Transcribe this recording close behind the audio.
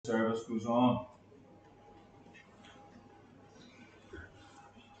service goes on.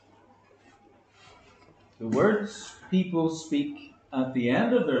 The words people speak at the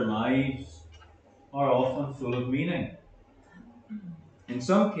end of their lives are often full of meaning. In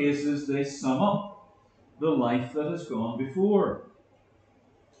some cases, they sum up the life that has gone before.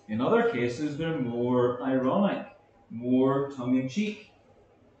 In other cases, they're more ironic, more tongue-in-cheek.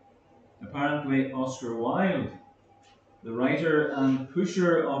 Apparently, Oscar Wilde, the writer and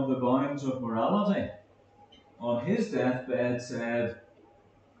pusher of the bounds of morality, on his deathbed said,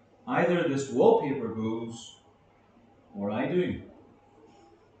 "Either this wallpaper goes, or I do."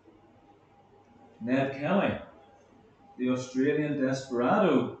 Ned Kelly, the Australian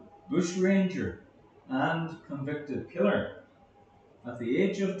desperado, bushranger, and convicted killer, at the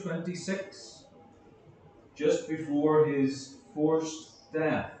age of 26, just before his forced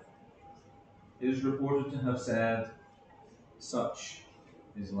death, is reported to have said, "Such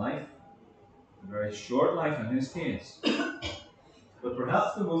is life." A very short life in his case. But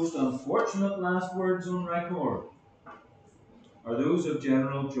perhaps the most unfortunate last words on record are those of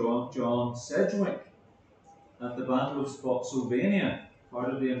General John Sedgwick at the Battle of Spotsylvania,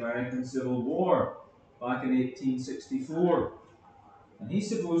 part of the American Civil War, back in 1864. And he's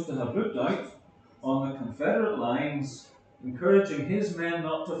supposed to have looked out on the Confederate lines, encouraging his men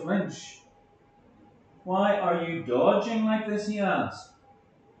not to flinch. "Why are you dodging like this?" he asked.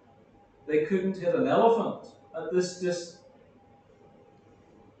 "They couldn't hit an elephant at this distance."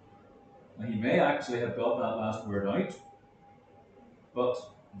 Now, he may actually have got that last word out, but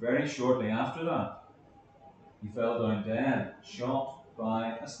very shortly after that, he fell down dead, shot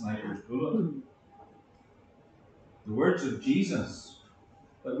by a sniper's bullet. The words of Jesus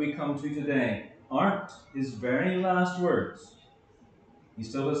that we come to today aren't his very last words. He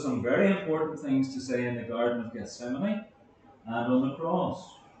still has some very important things to say in the Garden of Gethsemane and on the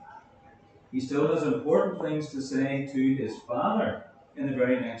cross. He still has important things to say to his Father in the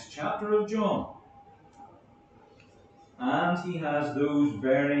very next chapter of John. And he has those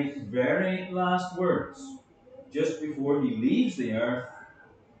very, very last words just before he leaves the earth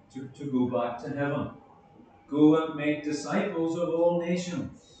to go back to heaven. "Go and make disciples of all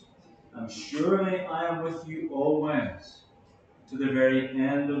nations, and surely I am with you always, to the very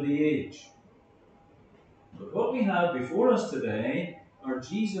end of the age." But what we have before us today are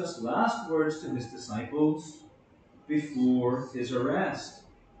Jesus' last words to his disciples before his arrest.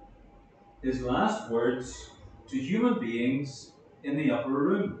 His last words to human beings in the upper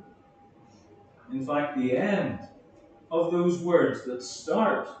room. In fact, the end of those words that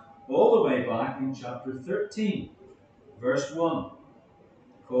start all the way back in chapter 13, verse 1,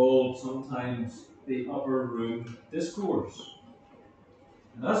 called sometimes the Upper Room Discourse.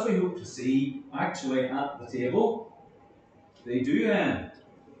 And as we hope to see, actually at the table, they do end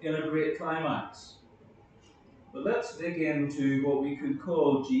in a great climax. But let's dig into what we could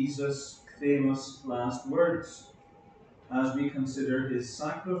call Jesus' famous last words as we consider his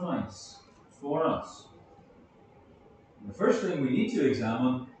sacrifice for us. And the first thing we need to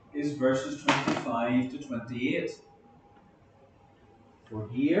examine is verses 25 to 28. For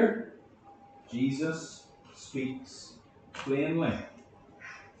here, Jesus speaks plainly.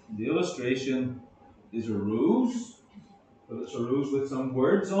 The illustration is a rose, but it's a rose with some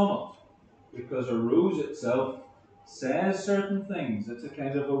words on it, because a rose itself says certain things. It's a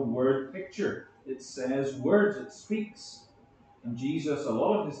kind of a word picture. It says words, it speaks. And Jesus, a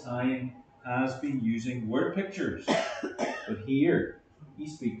lot of his time, has been using word pictures. But here, he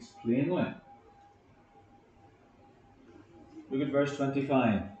speaks plainly. Look at verse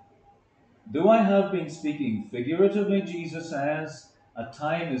 25. "Though I have been speaking figuratively," Jesus says, "a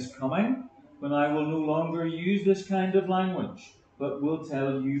time is coming when I will no longer use this kind of language, but will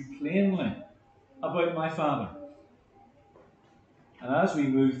tell you plainly about my Father." And as we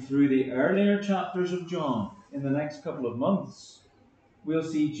move through the earlier chapters of John in the next couple of months, we'll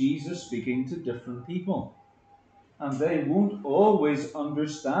see Jesus speaking to different people. And they won't always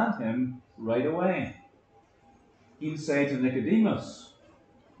understand him right away. He'll say to Nicodemus,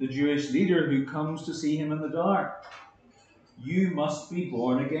 the Jewish leader who comes to see him in the dark, "You must be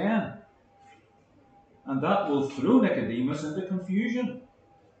born again." And that will throw Nicodemus into confusion.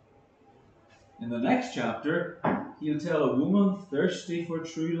 In the next chapter, he'll tell a woman thirsty for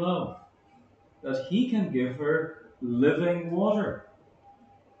true love that he can give her living water.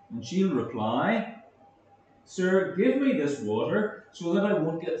 And she'll reply, "Sir, give me this water so that I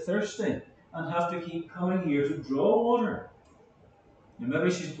won't get thirsty and have to keep coming here to draw water." And maybe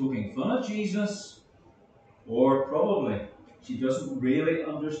she's poking fun at Jesus, or probably she doesn't really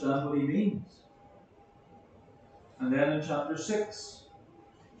understand what he means. And then in chapter 6,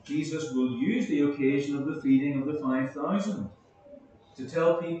 Jesus will use the occasion of the feeding of the 5,000 to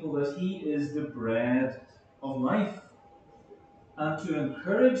tell people that he is the bread of life, and to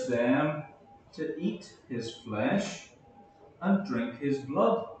encourage them to eat his flesh and drink his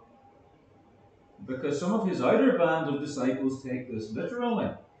blood. Because some of his outer band of disciples take this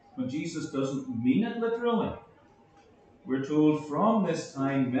literally, when Jesus doesn't mean it literally. We're told from this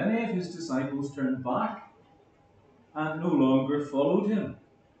time many of his disciples turned back and no longer followed him.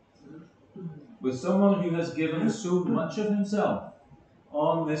 With someone who has given so much of himself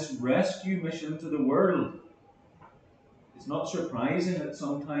on this rescue mission to the world, it's not surprising that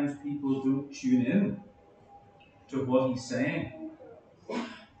sometimes people don't tune in to what he's saying.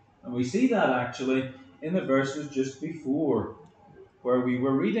 And we see that actually in the verses just before where we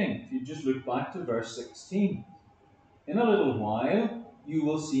were reading. If you just look back to verse 16. In a little while you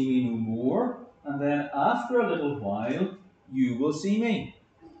will see me no more, and then after a little while you will see me.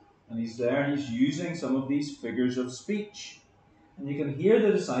 And he's there and he's using some of these figures of speech. And you can hear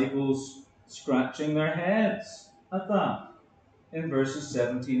the disciples scratching their heads at that in verses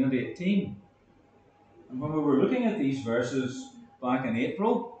 17 and 18. And when we were looking at these verses back in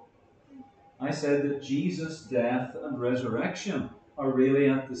April, I said that Jesus' death and resurrection are really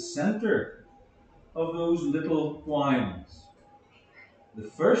at the centre of those little whiles. The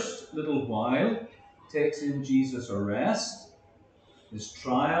first little while takes in Jesus' arrest, his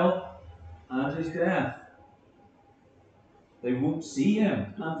trial, and his death. They won't see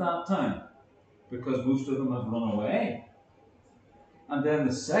him at that time because most of them have run away. And then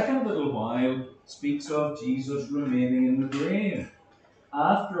the second little while speaks of Jesus remaining in the grave,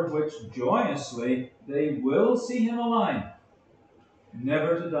 after which joyously they will see him alive,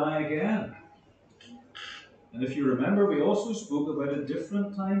 never to die again. And if you remember, we also spoke about a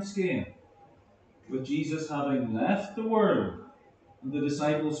different time scale, with Jesus having left the world, and the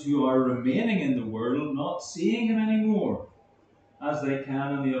disciples who are remaining in the world not seeing him anymore, as they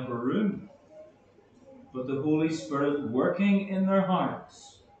can in the upper room, but the Holy Spirit working in their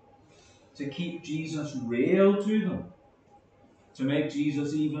hearts to keep Jesus real to them, to make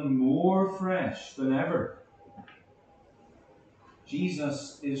Jesus even more fresh than ever.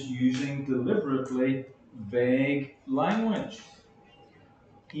 Jesus is using deliberately vague language.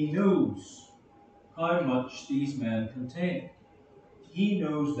 He knows how much these men can take. He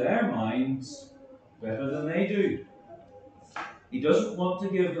knows their minds better than they do. He doesn't want to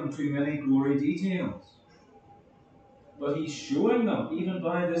give them too many gory details. But he's showing them, even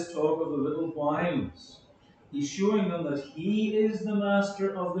by this talk of the little whiles, he's showing them that he is the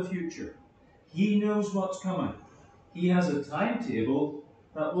master of the future. He knows what's coming. He has a timetable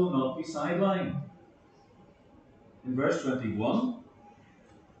that will not be sidelined. In verse 21,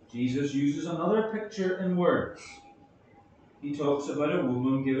 Jesus uses another picture in words. He talks about a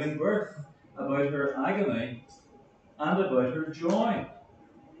woman giving birth, about her agony, and about her joy.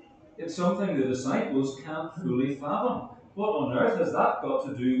 It's something the disciples can't fully fathom. What on earth has that got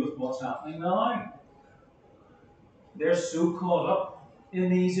to do with what's happening now? They're so caught up in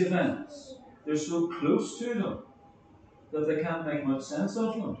these events. They're so close to them that they can't make much sense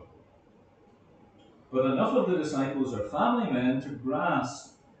of them. But enough of the disciples are family men to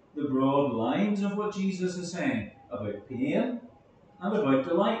grasp the broad lines of what Jesus is saying about pain and about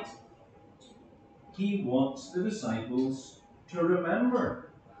delight. He wants the disciples to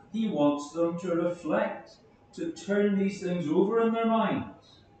remember. He wants them to reflect, to turn these things over in their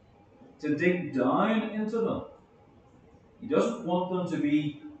minds, to dig down into them. He doesn't want them to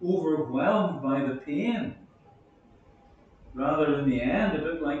be overwhelmed by the pain. Rather, in the end, a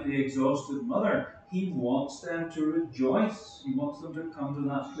bit like the exhausted mother, he wants them to rejoice. He wants them to come to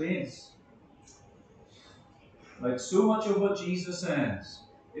that place. Like so much of what Jesus says,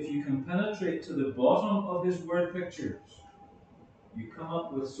 if you can penetrate to the bottom of his word pictures, you come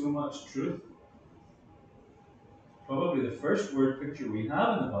up with so much truth. Probably the first word picture we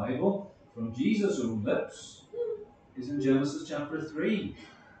have in the Bible from Jesus' own lips is in Genesis chapter 3,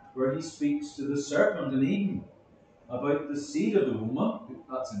 where he speaks to the serpent in Eden about the seed of the woman,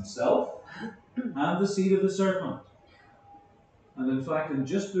 that's himself, and the seed of the serpent. And in fact, in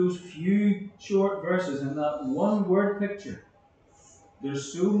just those few short verses, in that one word picture,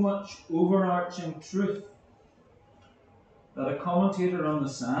 there's so much overarching truth that a commentator on the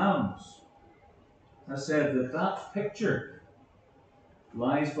Psalms has said that that picture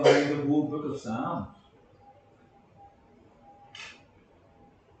lies behind the whole book of Psalms.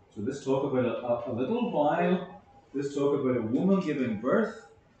 So this talk about a little while, this talk about a woman giving birth,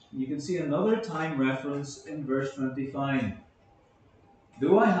 and you can see another time reference in verse 25.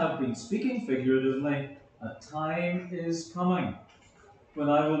 Though I have been speaking figuratively, a time is coming when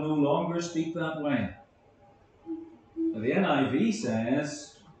I will no longer speak that way. Now, the NIV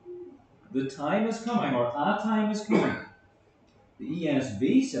says, the time is coming, or a time is coming. The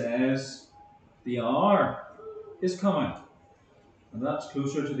ESV says, the hour is coming. And that's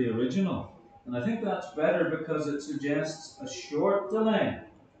closer to the original. And I think that's better because it suggests a short delay.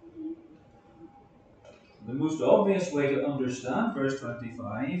 The most obvious way to understand verse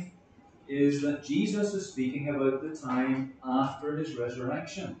 25 is that Jesus is speaking about the time after his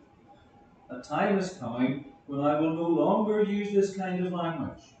resurrection. A time is coming when I will no longer use this kind of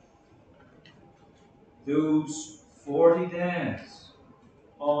language. Those 40 days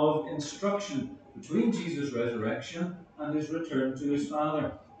of instruction between Jesus' resurrection and his return to his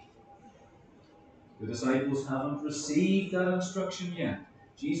Father. The disciples haven't received that instruction yet.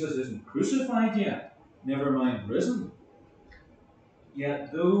 Jesus isn't crucified yet, never mind risen.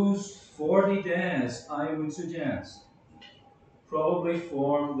 Yet those 40 days, I would suggest, probably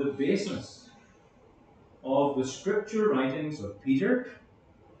form the basis of the scripture writings of Peter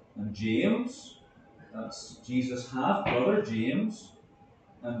and James, that's Jesus' half-brother James,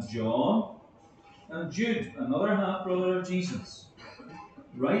 and John, and Jude, another half-brother of Jesus.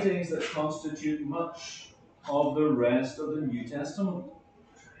 Writings that constitute much of the rest of the New Testament.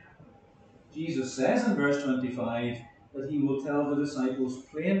 Jesus says in verse 25 that he will tell the disciples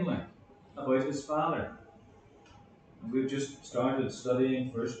plainly about his Father. And we've just started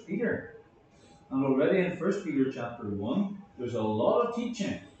studying 1 Peter. And already in 1 Peter chapter 1, there's a lot of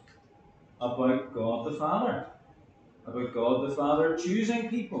teaching about God the Father. About God the Father choosing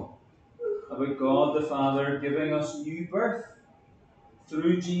people. About God the Father giving us new birth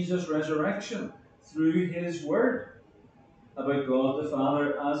through Jesus' resurrection, through his word. About God the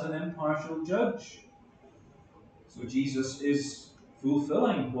Father as an impartial judge. So Jesus is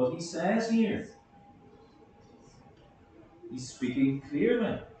fulfilling what he says here. He's speaking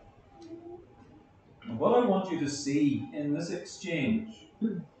clearly. And what I want you to see in this exchange,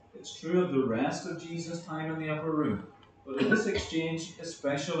 it's true of the rest of Jesus' time in the upper room, but in this exchange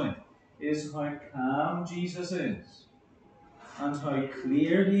especially, is how calm Jesus is and how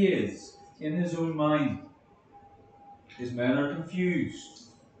clear he is in his own mind. His men are confused,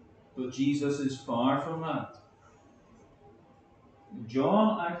 but Jesus is far from that.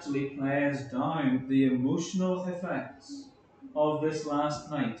 John actually plays down the emotional effects of this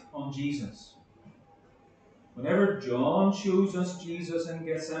last night on Jesus. Whenever John shows us Jesus in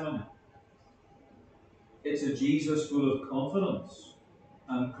Gethsemane, it's a Jesus full of confidence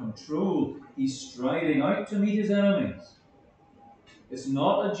and control. He's striding out to meet his enemies. It's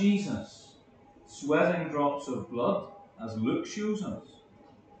not a Jesus sweating drops of blood, as Luke shows us.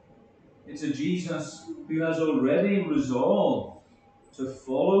 It's a Jesus who has already resolved to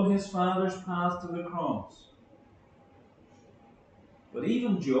follow his Father's path to the cross. But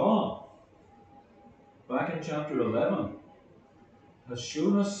even John, back in chapter 11, has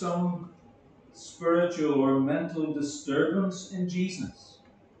shown us some spiritual or mental disturbance in Jesus.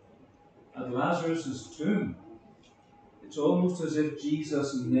 At Lazarus' tomb, it's almost as if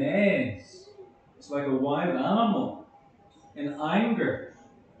Jesus neighs. It's like a wild animal in anger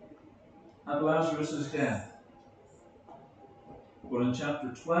at Lazarus' death. But in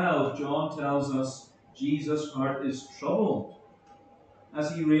chapter 12, John tells us Jesus' heart is troubled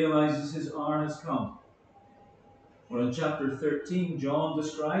as he realizes his hour has come. Or in chapter 13, John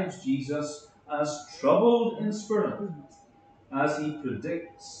describes Jesus as troubled in spirit as he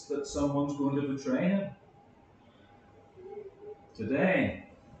predicts that someone's going to betray him. Today,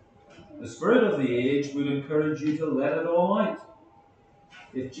 the spirit of the age would encourage you to let it all out.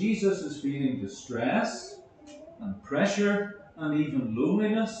 If Jesus is feeling distress and pressure and even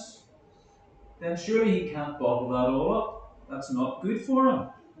loneliness, then surely he can't bottle that all up. That's not good for him.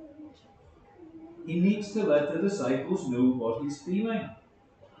 He needs to let the disciples know what he's feeling.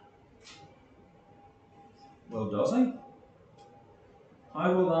 Well, does he?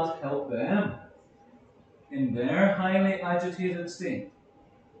 How will that help them in their highly agitated state?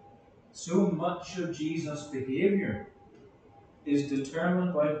 So much of Jesus' behaviour is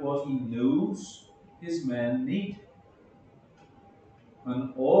determined by what he knows his men need.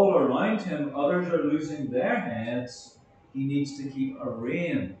 When all around him others are losing their heads, he needs to keep a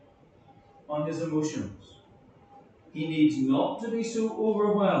rein on his emotions. He needs not to be so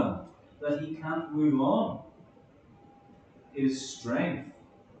overwhelmed that he can't move on. His strength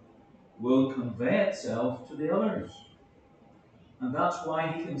will convey itself to the others. And that's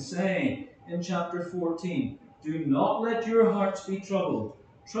why he can say in chapter 14, do not let your hearts be troubled.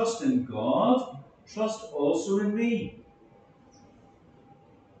 Trust in God, trust also in me.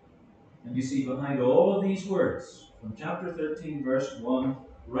 And you see, behind all of these words, from chapter 13, verse 1,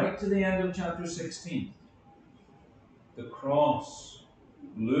 right to the end of chapter 16, the cross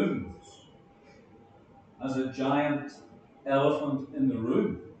looms as a giant elephant in the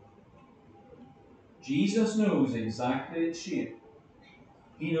room. Jesus knows exactly its shape.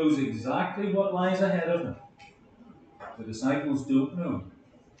 He knows exactly what lies ahead of him. The disciples don't know.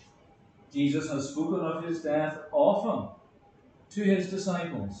 Jesus has spoken of his death often to his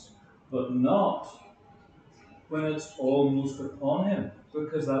disciples, but not when it's almost upon him,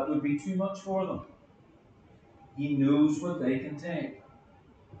 because that would be too much for them. He knows what they can take.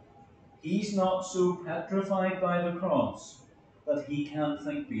 He's not so petrified by the cross that he can't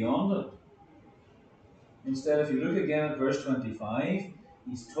think beyond it. Instead, if you look again at verse 25,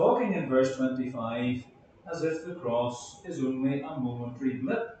 he's talking in verse 25 as if the cross is only a momentary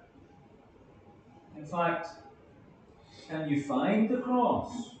blip. In fact, can you find the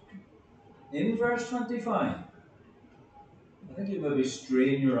cross in verse 25? I think you maybe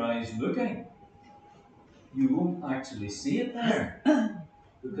strain your eyes looking. You won't actually see it there,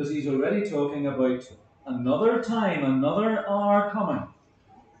 because he's already talking about another time, another hour coming,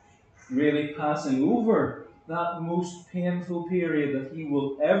 really passing over that most painful period that he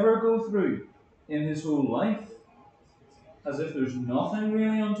will ever go through in his whole life, as if there's nothing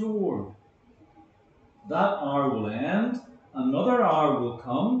really untoward. That hour will end, another hour will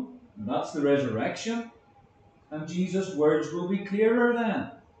come, and that's the resurrection, and Jesus' words will be clearer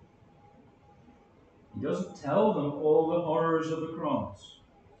then. He doesn't tell them all the horrors of the cross,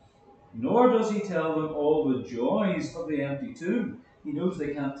 nor does he tell them all the joys of the empty tomb. He knows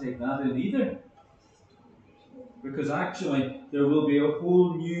they can't take that in either, because actually there will be a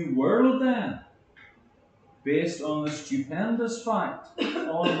whole new world then, based on the stupendous fact,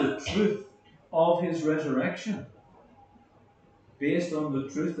 on the truth of his resurrection, based on the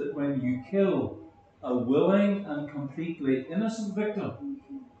truth that when you kill a willing and completely innocent victim,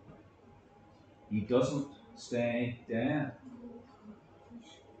 he doesn't stay dead.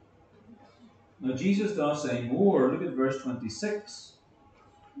 Now Jesus does say more. Look at verse 26.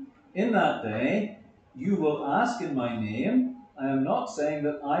 In that day you will ask in my name. I am not saying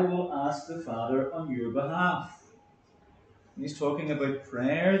that I will ask the Father on your behalf. He's talking about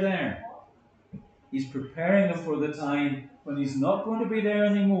prayer there. He's preparing them for the time when he's not going to be there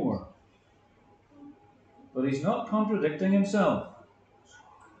anymore. But he's not contradicting himself.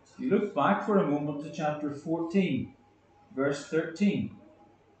 You look back for a moment to chapter 14, verse 13.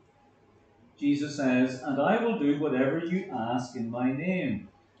 Jesus says, and I will do whatever you ask in my name,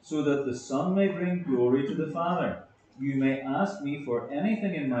 so that the Son may bring glory to the Father. You may ask me for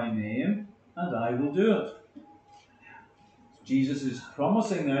anything in my name, and I will do it. Jesus is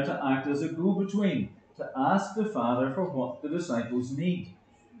promising there to act as a go-between, to ask the Father for what the disciples need.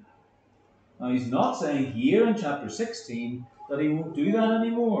 Now he's not saying here in chapter 16 that he won't do that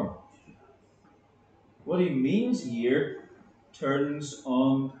anymore. What he means here turns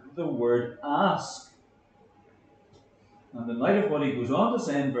on the word ask. And in light of what he goes on to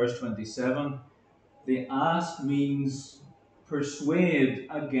say in verse 27, the ask means persuade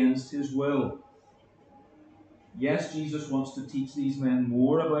against his will. Yes, Jesus wants to teach these men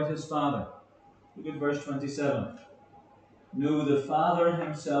more about his Father. Look at verse 27. No, the Father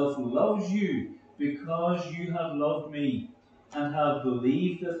himself loves you because you have loved me and have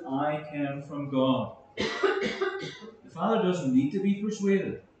believed that I came from God. The Father doesn't need to be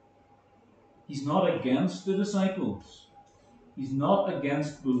persuaded. He's not against the disciples. He's not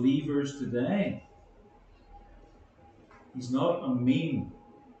against believers today. He's not a mean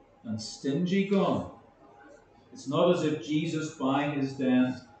and stingy God. It's not as if Jesus, by his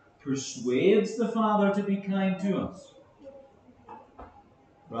death, persuades the Father to be kind to us.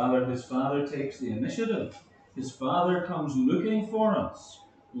 Rather, his Father takes the initiative. His Father comes looking for us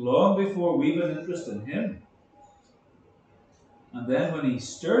long before we've an interest in him. And then when he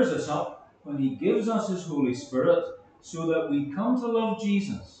stirs us up, when he gives us his Holy Spirit, so that we come to love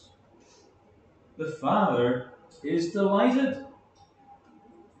Jesus, the Father is delighted.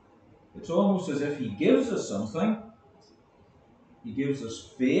 It's almost as if he gives us something. He gives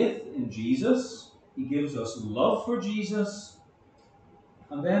us faith in Jesus. He gives us love for Jesus.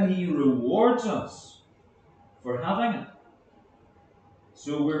 And then he rewards us for having it.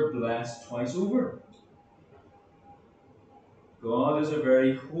 So we're blessed twice over. God is a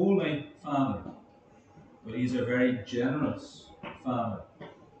very holy Father, but he's a very generous Father.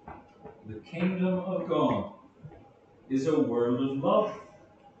 The kingdom of God is a world of love.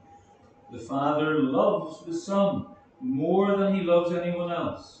 The Father loves the Son more than he loves anyone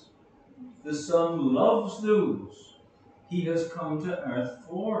else. The Son loves those he has come to earth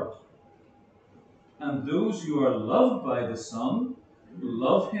for. And those who are loved by the Son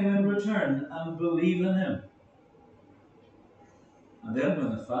love him in return and believe in him. And then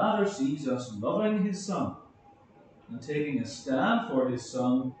when the Father sees us loving his Son and taking a stand for his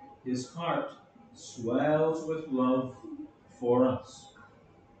Son, his heart swells with love for us.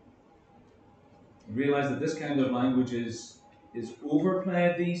 You realize that this kind of language is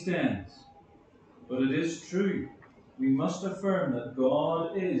overplayed these days, but it is true. We must affirm that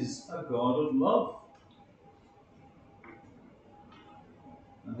God is a God of love.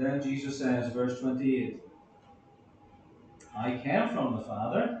 And then Jesus says, verse 28, I came from the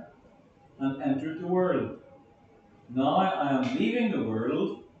Father and entered the world. Now I am leaving the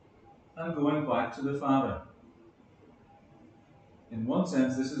world and going back to the Father. In one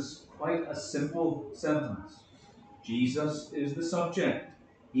sense, this is quite a simple sentence. Jesus is the subject.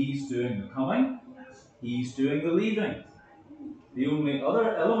 He's doing the coming, he's doing the leaving. The only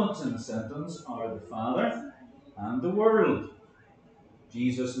other elements in the sentence are the Father and the world.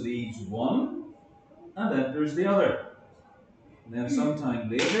 Jesus leaves one and enters the other. And then sometime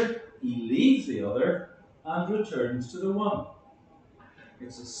later, he leaves the other and returns to the one.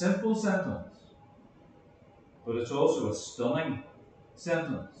 It's a simple sentence, but it's also a stunning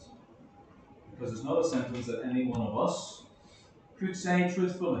sentence, because it's not a sentence that any one of us could say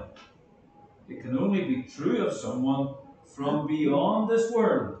truthfully. It can only be true of someone from beyond this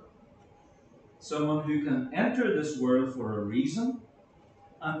world, someone who can enter this world for a reason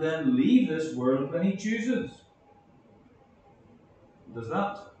and then leave this world when he chooses. Does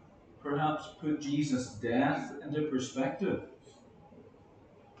that perhaps put Jesus' death into perspective?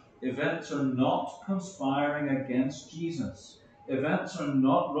 Events are not conspiring against Jesus. Events are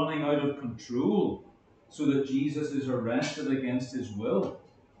not running out of control so that Jesus is arrested against his will.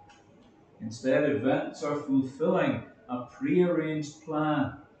 Instead, events are fulfilling a prearranged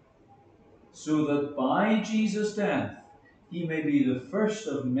plan so that by Jesus' death, he may be the first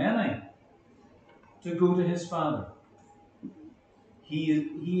of many to go to his Father.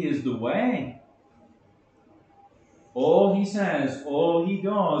 He is the way. All he says, all he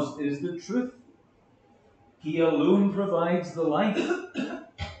does is the truth. He alone provides the life.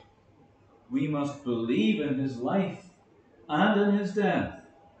 We must believe in his life and in his death.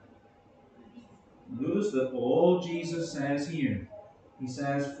 Notice that all Jesus says here, he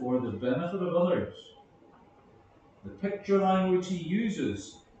says for the benefit of others. The picture language he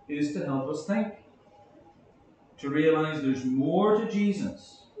uses is to help us think, to realize there's more to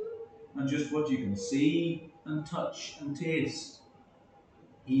Jesus than just what you can see and touch and taste.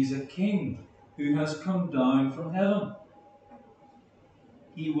 He's a king who has come down from heaven.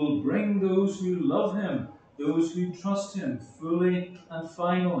 He will bring those who love him, those who trust him fully and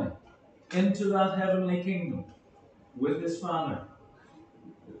finally, into that heavenly kingdom with his Father.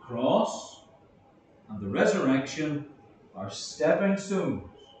 The cross and the resurrection are stepping stones.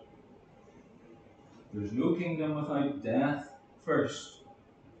 There's no kingdom without death first.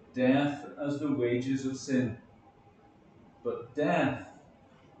 Death as the wages of sin. But death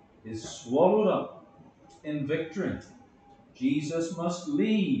is swallowed up in victory. Jesus must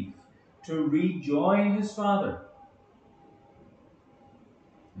leave to rejoin his Father.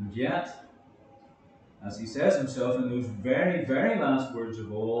 And yet, as he says himself in those very, very last words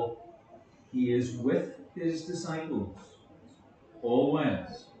of all, he is with his disciples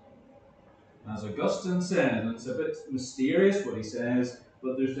always. As Augustine said, and it's a bit mysterious what he says,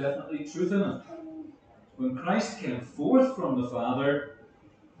 but there's definitely truth in it. When Christ came forth from the Father,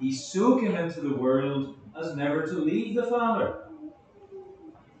 he so came into the world as never to leave the Father.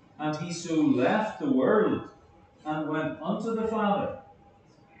 And he so left the world and went unto the Father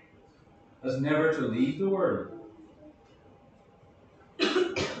as never to leave the world.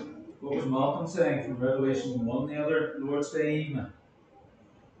 What was Malcolm saying from Revelation 1 the other Lord's Day evening?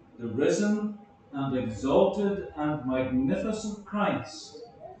 The risen and exalted and magnificent Christ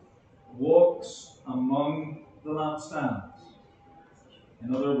walks among the lampstands.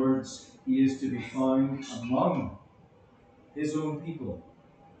 In other words, he is to be found among his own people.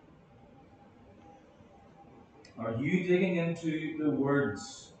 Are you digging into the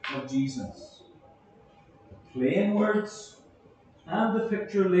words of Jesus? The plain words and the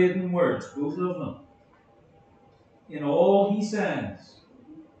picture-laden words, both of them. In all he says,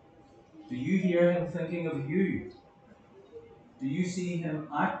 do you hear him thinking of you? Do you see him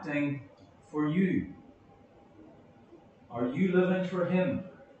acting for you? Are you living for him?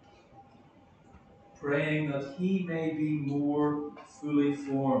 Praying that he may be more fully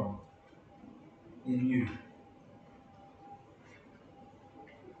formed in you.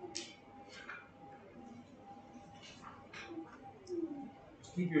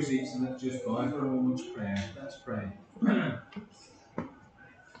 Just keep your seats and let's just bow for a moment's prayer. Let's pray.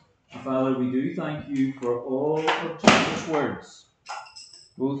 Father, we do thank you for all of Jesus' words,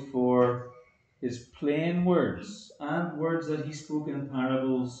 both for his plain words and words that he spoke in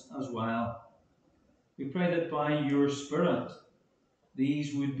parables as well. We pray that by your Spirit,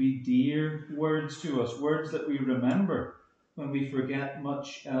 these would be dear words to us, words that we remember when we forget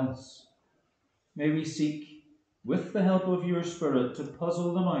much else. May we seek, with the help of your Spirit, to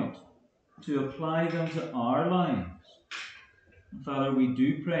puzzle them out, to apply them to our lives. And Father, we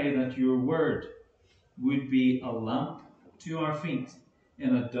do pray that your word would be a lamp to our feet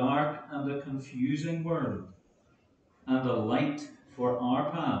in a dark and a confusing world, and a light for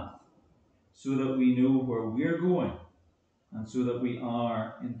our path, so that we know where we're going, and so that we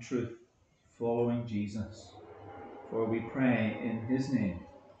are, in truth, following Jesus. For we pray in his name.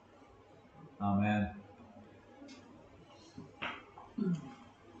 Amen.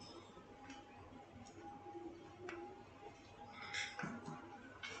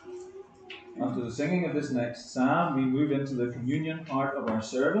 After the singing of this next psalm, we move into the communion part of our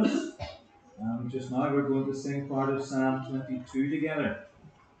service. Just now we're going to sing part of Psalm 22 together.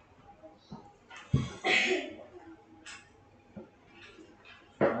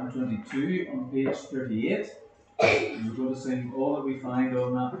 Psalm 22 on page 38. And we're going to sing all that we find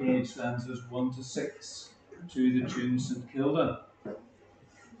on that page, stanzas 1 to 6, to the tune St. Kilda.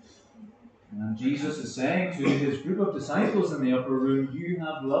 And Jesus is saying to his group of disciples in the upper room, "You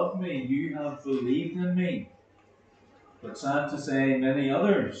have loved me, you have believed in me." But sad to say, many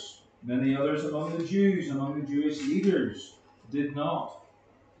others among the Jews, among the Jewish leaders, did not.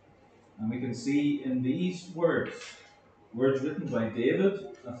 And we can see in these words written by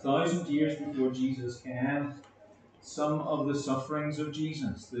David 1,000 years before Jesus came, some of the sufferings of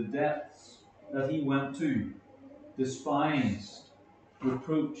Jesus, the depths that he went to, despised,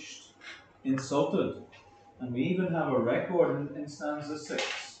 reproached, insulted. And we even have a record in stanza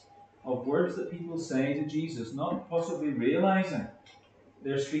 6 of words that people say to Jesus, not possibly realizing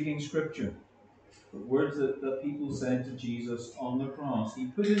they're speaking scripture, but words that people said to Jesus on the cross. He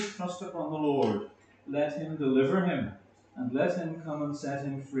put his trust upon the Lord. Let him deliver him, and let him come and set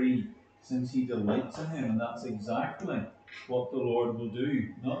him free, since he delights in him. And that's exactly what the Lord will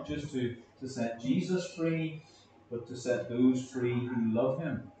do, not just to set Jesus free, but to set those free who love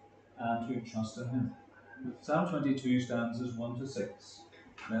him and who trust in him. Psalm 22 stanzas 1 to 6.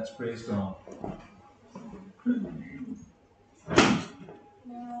 Let's praise God.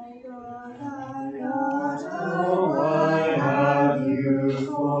 My God, oh, why have you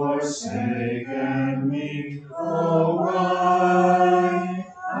forsaken me? Oh, why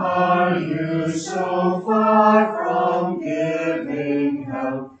are you so far from giving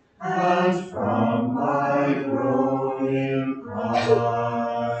help and from my growing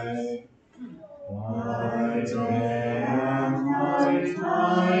cry? By day and night,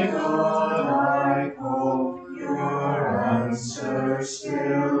 my God, I call, your answer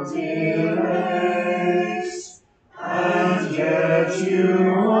still delays, and yet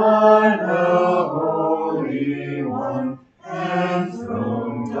you are the Holy One,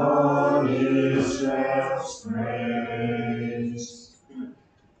 enthroned on Israel's praise.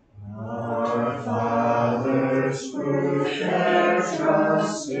 Our fathers put their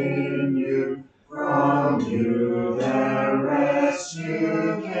trust in you, from you their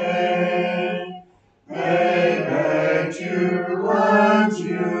rescue came. They begged you and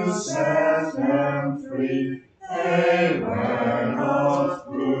you set them free. They were not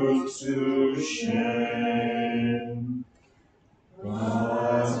put to shame.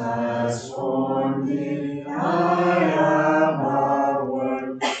 But as for me, I am a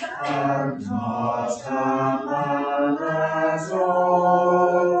worm, and not a man at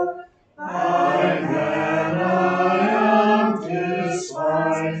all. By men I am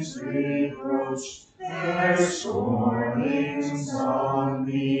despised, reproached, their scornings on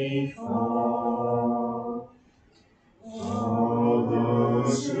me fall. All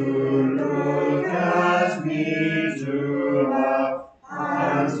those who look at me do laugh,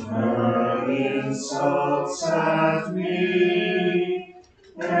 and hurl insults at me.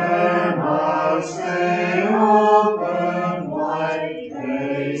 Their mouths they open wide,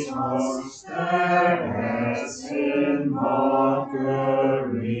 they toss their heads in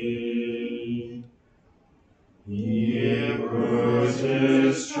mockery. He put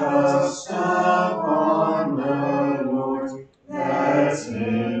his trust upon the Lord, let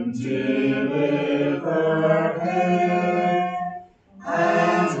him deliver him,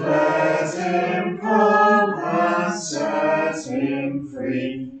 and let him come and set him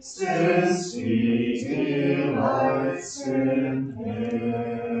free, since he delights in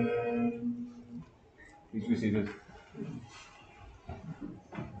him.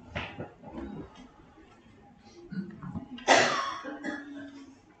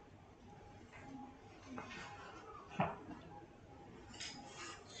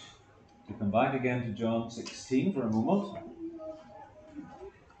 come back again to John 16 for a moment,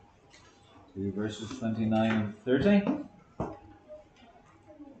 to verses 29 and 30.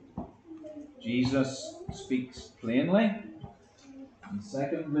 Jesus speaks plainly, and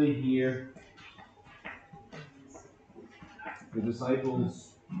secondly, here the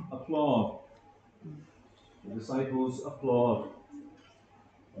disciples applaud. The disciples applaud.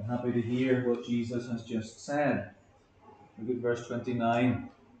 They're happy to hear what Jesus has just said. Look at verse 29.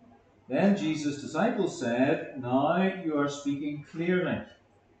 Then Jesus' disciples said, "Now you are speaking clearly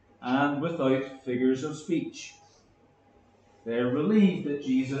and without figures of speech." They're relieved that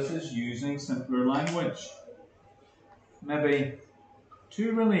Jesus is using simpler language. Maybe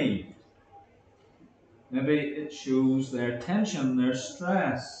too relieved. Maybe it shows their tension, their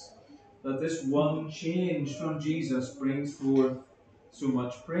stress, that this one change from Jesus brings forth so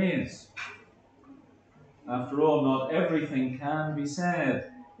much praise. After all, not everything can be said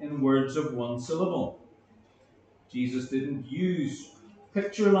in words of one syllable. Jesus didn't use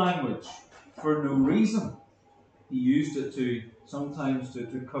picture language for no reason. He used it to sometimes to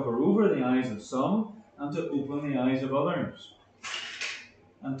cover over the eyes of some and to open the eyes of others.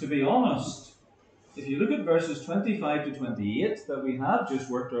 And to be honest, if you look at verses 25 to 28 that we have just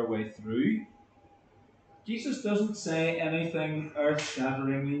worked our way through, Jesus doesn't say anything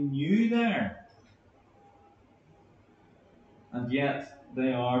earth-shatteringly new there. And yet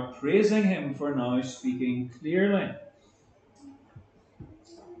they are praising him for now speaking clearly.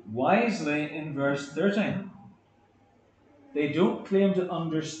 Wisely in verse 30, they don't claim to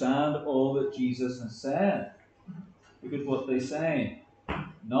understand all that Jesus has said. Look at what they say.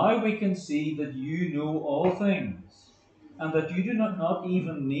 "Now we can see that you know all things, and that you do not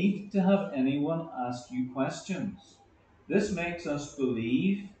even need to have anyone ask you questions. This makes us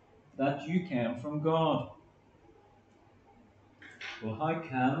believe that you came from God." Well, how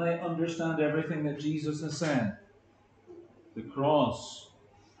can they understand everything that Jesus has said? The cross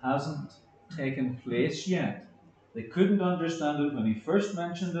hasn't taken place yet. They couldn't understand it when he first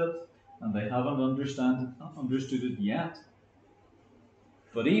mentioned it, and they haven't understood it yet.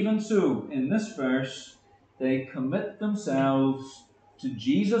 But even so, in this verse, they commit themselves to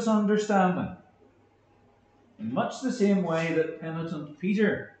Jesus' understanding, in much the same way that penitent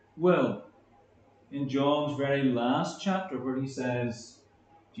Peter will in John's very last chapter, where he says,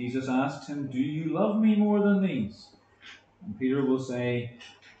 Jesus asks him, "Do you love me more than these?" And Peter will say,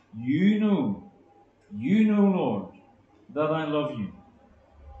 you know, Lord, that I love you."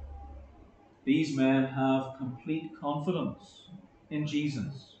 These men have complete confidence in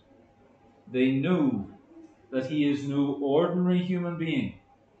Jesus. They know that he is no ordinary human being.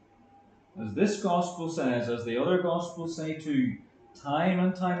 As this gospel says, as the other gospels say too, time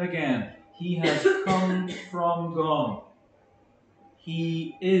and time again, he has come from God.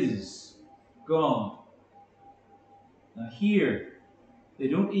 He is God. Now here, they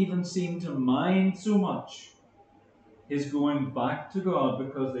don't even seem to mind so much his going back to God,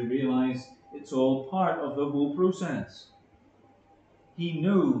 because they realize it's all part of the whole process. He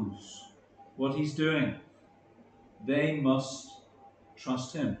knows what he's doing. They must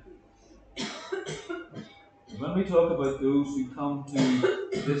trust him. When we talk about those who come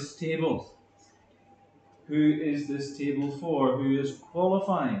to this table, who is this table for? Who is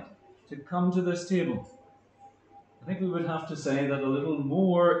qualified to come to this table? I think we would have to say that a little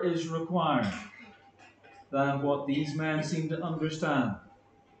more is required than what these men seem to understand.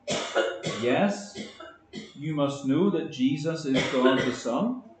 Yes, you must know that Jesus is God the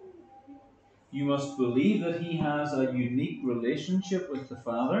Son. You must believe that he has a unique relationship with the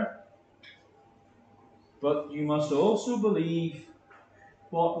Father. But you must also believe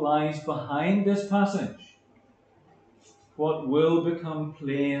what lies behind this passage, what will become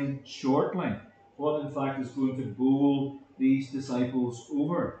plain shortly, what in fact is going to bowl these disciples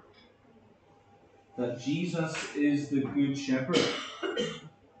over. That Jesus is the Good Shepherd,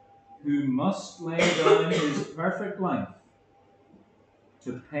 who must lay down his perfect life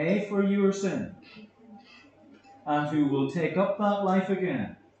to pay for your sin, and who will take up that life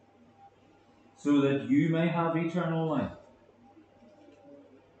again, so that you may have eternal life.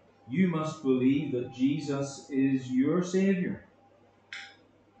 You must believe that Jesus is your Saviour,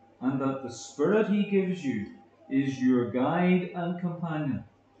 and that the Spirit he gives you is your guide and companion,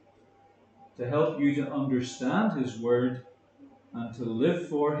 to help you to understand his word and to live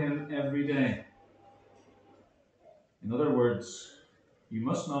for him every day. In other words, you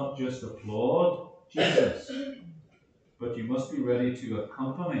must not just applaud Jesus, but you must be ready to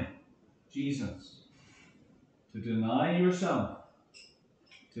accompany Jesus, to deny yourself,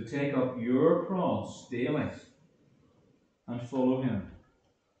 to take up your cross daily and follow him.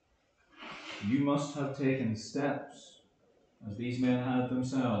 You must have taken steps, as these men had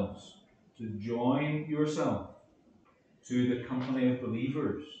themselves, to join yourself to the company of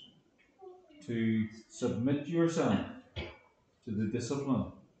believers, to submit yourself to the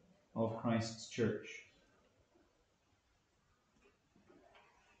discipline of Christ's church.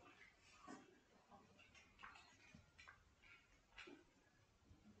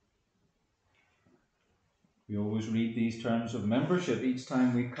 We always read these terms of membership each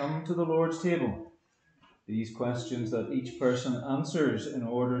time we come to the Lord's table. These questions that each person answers in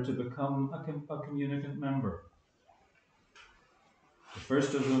order to become a communicant member. The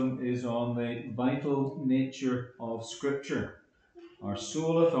first of them is on the vital nature of Scripture, our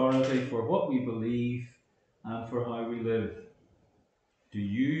sole authority for what we believe and for how we live. Do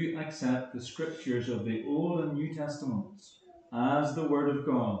you accept the Scriptures of the Old and New Testaments as the Word of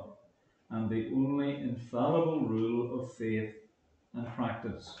God and the only infallible rule of faith and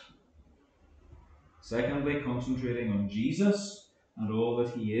practice? Secondly, concentrating on Jesus and all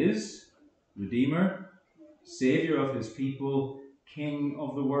that he is, Redeemer, Saviour of his people, King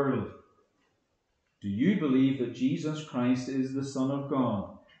of the world. Do you believe that Jesus Christ is the Son of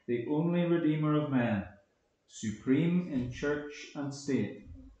God, the only Redeemer of men, supreme in church and state,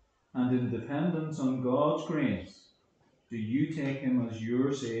 and in dependence on God's grace? Do you take him as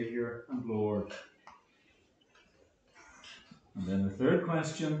your Saviour and Lord? And then the third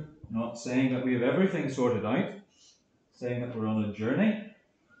question, not saying that we have everything sorted out, saying that we're on a journey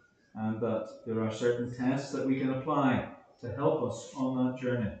and that there are certain tests that we can apply to help us on that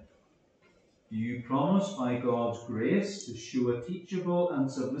journey. Do you promise by God's grace to show a teachable and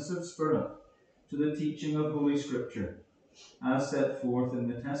submissive spirit to the teaching of Holy Scripture, as set forth in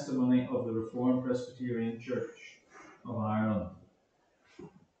the testimony of the Reformed Presbyterian Church of Ireland?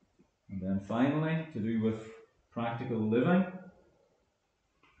 And then finally, to do with practical living,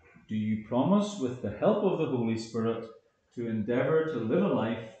 do you promise, with the help of the Holy Spirit, to endeavour to live a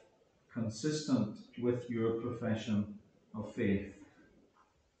life consistent with your profession of faith?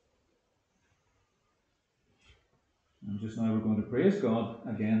 And just now we're going to praise God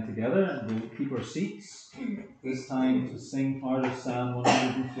again together, and we'll keep our seats, this time to sing part of Psalm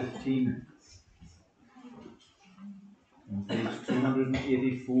 115 on page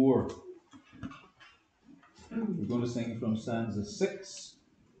 284. We're going to sing from stanza 6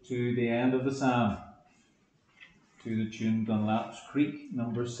 to the end of the psalm, to the tune Dunlap's Creek,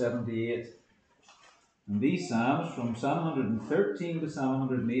 number 78. And these psalms, from Psalm 113 to Psalm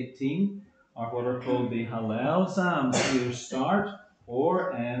 118, are what are called the Hallel Psalms. Either start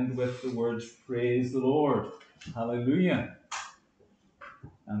or end with the words, Praise the Lord, Hallelujah.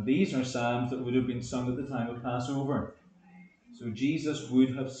 And these are psalms that would have been sung at the time of Passover. So Jesus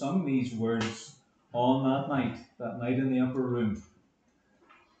would have sung these words on that night in the upper room.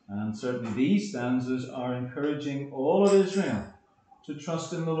 And certainly these stanzas are encouraging all of Israel to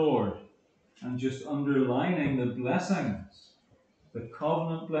trust in the Lord, and just underlining the blessings, the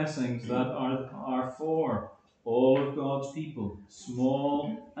covenant blessings that are for all of God's people,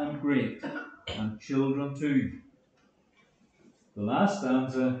 small and great, and children too. The last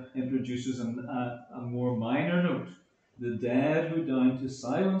stanza introduces a more minor note. The dead who down to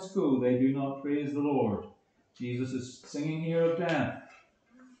silence go, they do not praise the Lord. Jesus is singing here of death.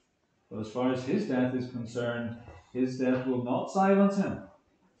 But as far as his death is concerned, his death will not silence him.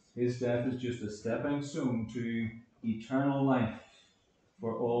 His death is just a stepping stone to eternal life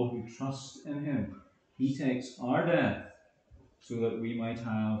for all who trust in him. He takes our death so that we might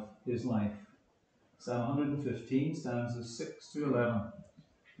have his life. Psalm 115, stanzas 6 to 11.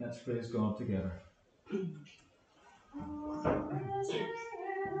 Let's praise God together.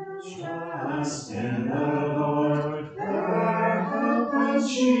 Trust in the Lord, their help and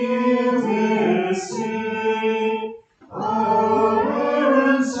shield is He. All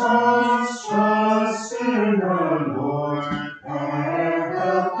Aaron's sons trust in the Lord, their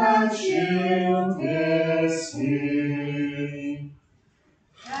help and shield is He.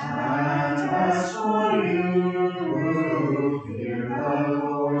 And as for you who fear the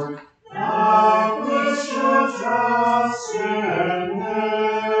Lord, thou place your trust in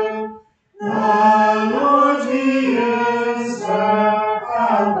Him. The Lord, He is their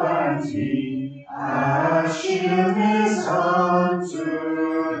help, and He a shield is unto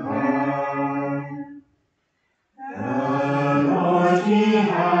them. The Lord, He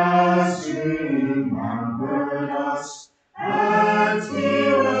has remembered us, and He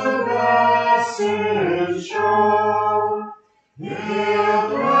will bless His show. He'll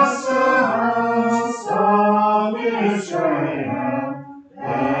bless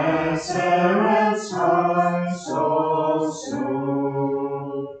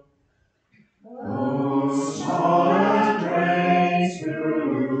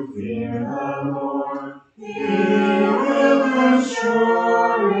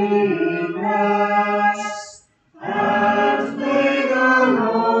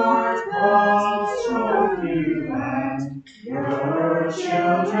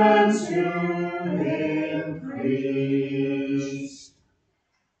children to increase.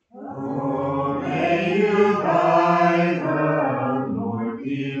 Oh, may you by the Lord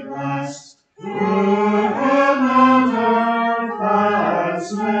be blessed, who heaven and earth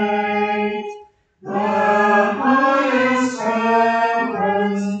has made. The highest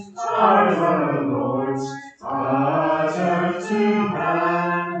heavens are the Lord's, but earth to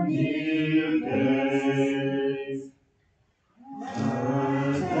man he gave.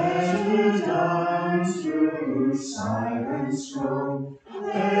 The dead who down through silence go,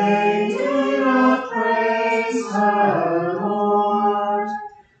 they do not praise the Lord,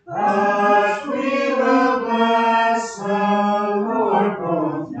 but we will bless the Lord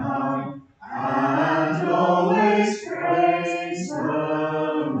both now and always praise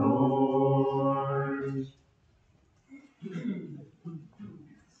the Lord.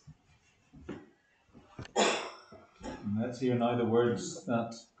 And let's hear now the words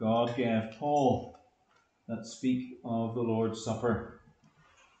that God gave Paul that speak of the Lord's Supper.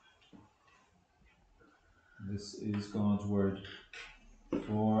 This is God's word.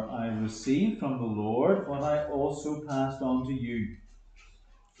 For I received from the Lord what I also passed on to you.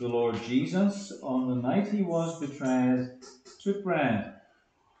 The Lord Jesus, on the night he was betrayed, took bread.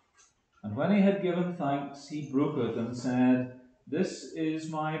 And when he had given thanks, he broke it and said, "This is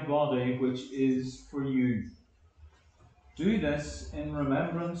my body, which is for you. Do this in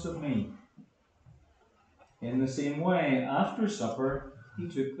remembrance of me." In the same way, after supper, he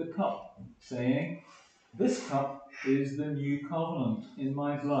took the cup, saying, "This cup is the new covenant in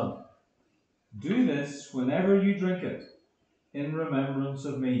my blood. Do this whenever you drink it, in remembrance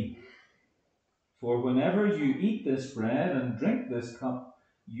of me. For whenever you eat this bread and drink this cup,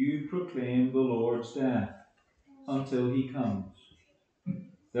 you proclaim the Lord's death until he comes.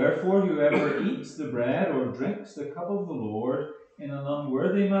 Therefore, whoever eats the bread or drinks the cup of the Lord in an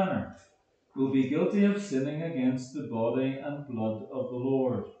unworthy manner will be guilty of sinning against the body and blood of the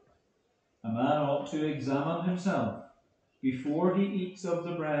Lord. A man ought to examine himself before he eats of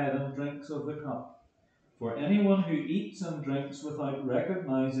the bread and drinks of the cup. For anyone who eats and drinks without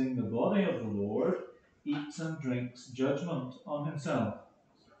recognizing the body of the Lord eats and drinks judgment on himself.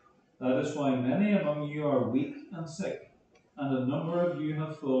 That is why many among you are weak and sick, and a number of you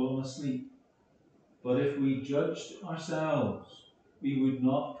have fallen asleep. But if we judged ourselves, we would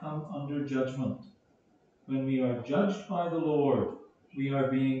not come under judgment. When we are judged by the Lord, we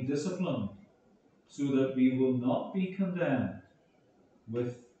are being disciplined, so that we will not be condemned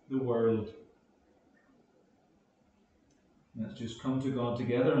with the world. Let's just come to God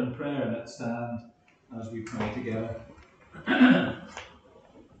together in prayer. Let's stand as we pray together.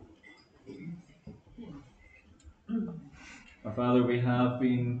 Our Father, we have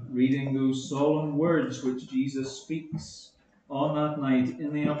been reading those solemn words which Jesus speaks on that night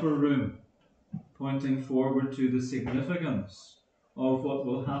in the upper room, pointing forward to the significance of what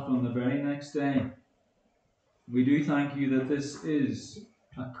will happen the very next day. We do thank you that this is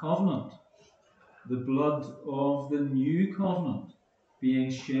a covenant, the blood of the new covenant being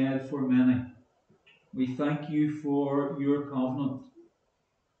shed for many. We thank you for your covenant.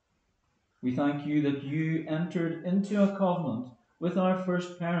 We thank you that you entered into a covenant with our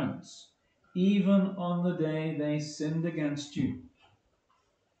first parents, even on the day they sinned against you.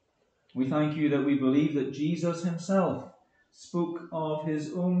 We thank you that we believe that Jesus himself spoke of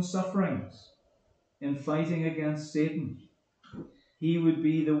his own sufferings in fighting against Satan. He would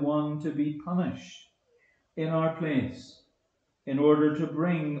be the one to be punished in our place in order to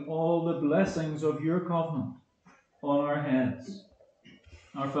bring all the blessings of your covenant on our heads.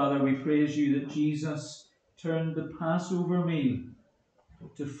 Our Father, we praise you that Jesus turned the Passover meal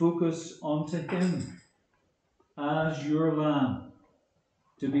to focus onto him as your lamb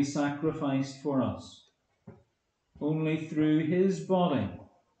to be sacrificed for us. Only through his body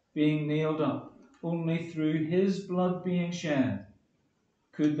being nailed up, only through his blood being shed,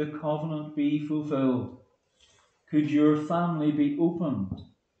 could the covenant be fulfilled. Could your family be opened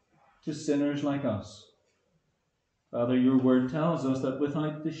to sinners like us? Father, your word tells us that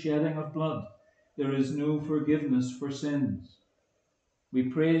without the shedding of blood, there is no forgiveness for sins. We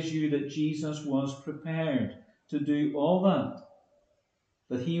praise you that Jesus was prepared to do all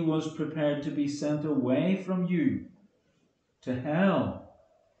that he was prepared to be sent away from you to hell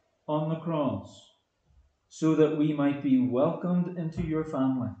on the cross, so that we might be welcomed into your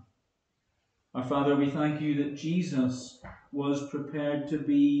family. Our Father, we thank you that Jesus was prepared to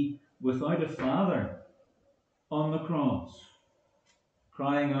be without a father on the cross,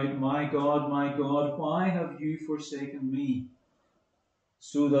 crying out, my God, why have you forsaken me?"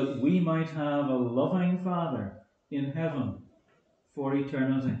 So that we might have a loving Father in heaven for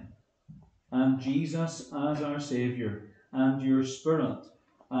eternity, and Jesus as our Saviour, and your Spirit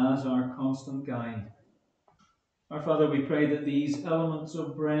as our constant guide. Our Father, we pray that these elements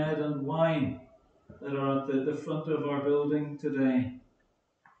of bread and wine that are at the front of our building today,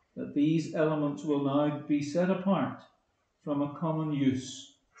 that these elements will now be set apart from a common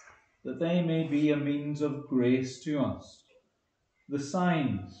use, that they may be a means of grace to us, the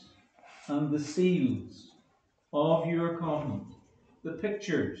signs and the seals of your covenant, the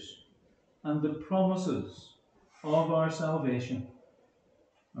pictures and the promises of our salvation.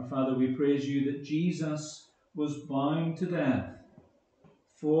 Our Father, we praise you that Jesus was bound to death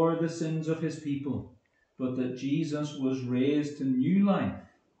for the sins of his people, but that Jesus was raised to new life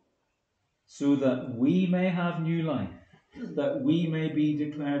so that we may have new life, that we may be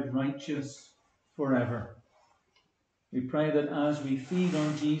declared righteous forever. We pray that as we feed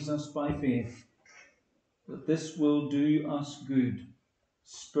on Jesus by faith, that this will do us good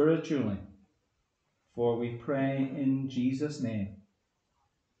spiritually, for we pray in Jesus' name.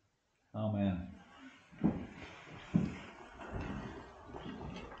 Amen.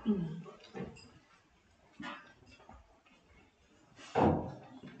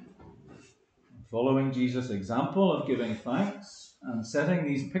 Following Jesus' example of giving thanks and setting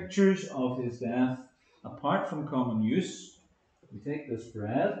these pictures of his death apart from common use, we take this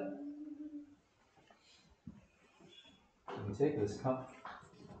bread, we take this cup,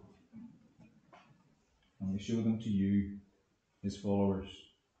 and we show them to you, his followers.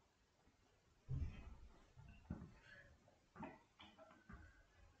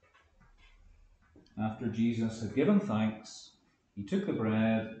 After Jesus had given thanks, he took the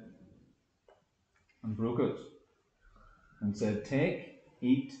bread and broke it, and said, "Take,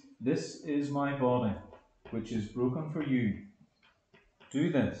 eat, this is my body, which is broken for you.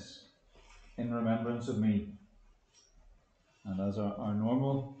 Do this in remembrance of me." And as our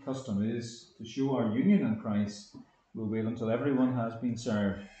normal custom is to show our union in Christ, we'll wait until everyone has been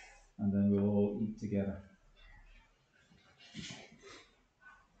served, and then we'll all eat together.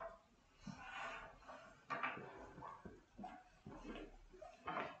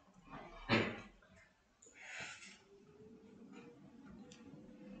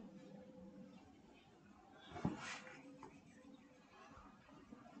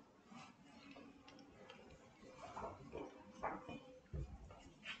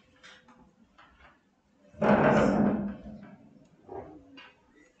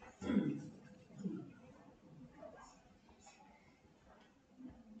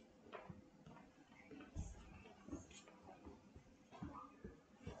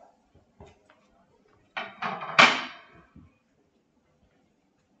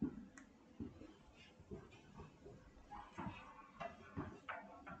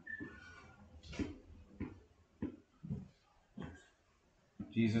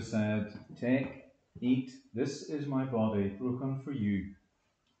 Jesus said, "Take, eat, this is my body broken for you.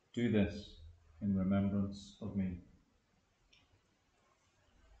 Do this in remembrance of me."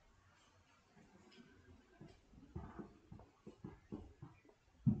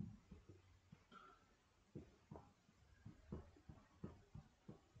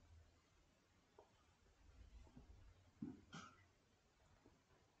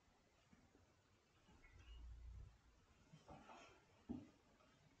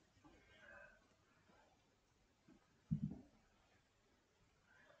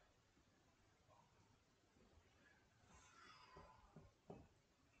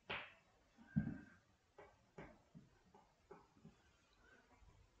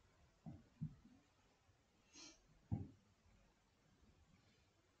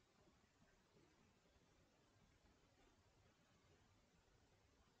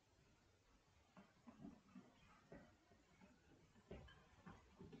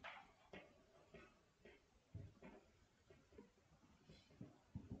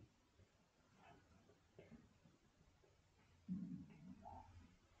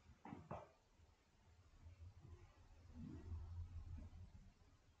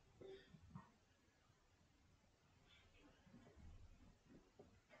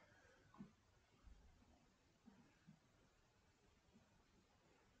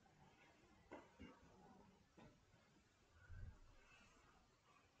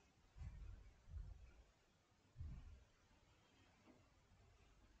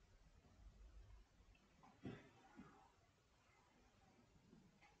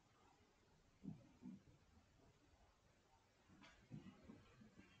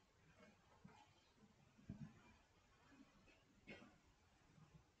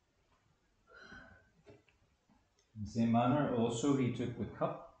 In the same manner also he took the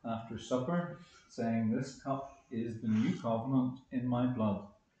cup after supper, saying, "This cup is the new covenant in my blood.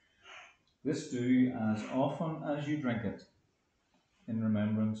 This do as often as you drink it, in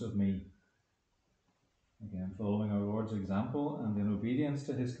remembrance of me. Again, following our Lord's example and in obedience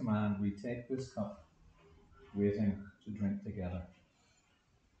to his command, we take this cup, waiting to drink together.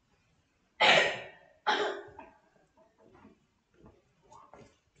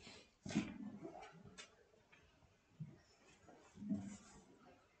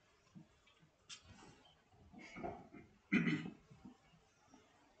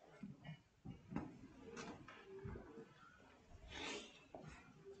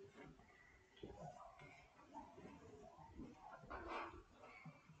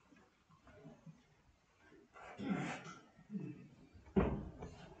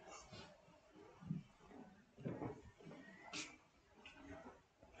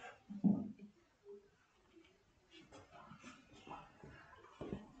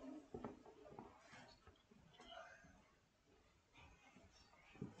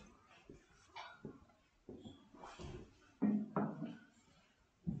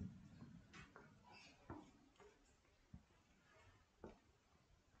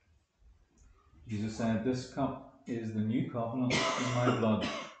 Jesus said, "This cup is the new covenant in my blood."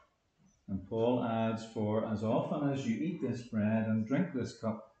 And Paul adds, "For as often as you eat this bread and drink this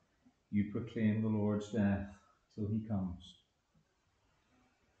cup, you proclaim the Lord's death till he comes."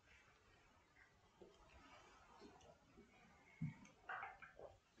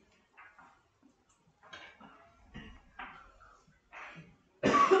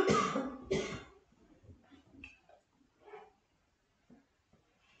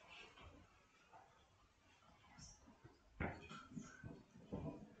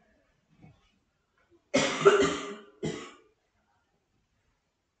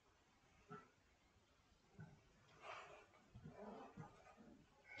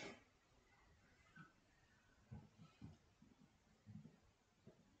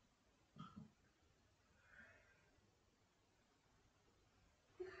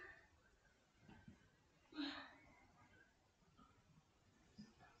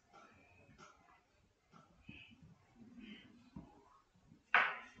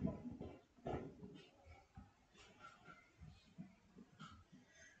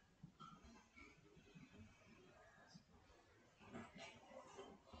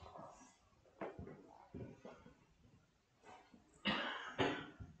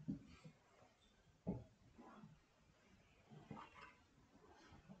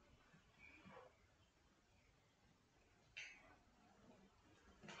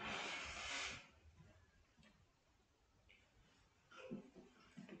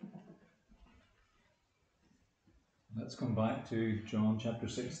 Let's come back to John chapter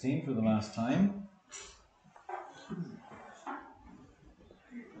 16 for the last time.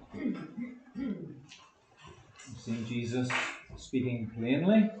 We've seen Jesus speaking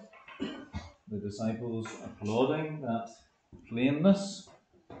plainly, the disciples applauding that plainness,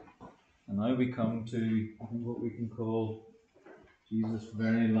 and now we come to what we can call Jesus'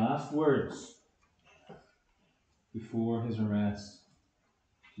 very last words before his arrest.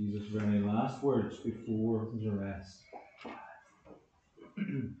 Jesus' very last words before his arrest.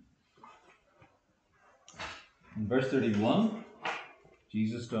 In verse 31,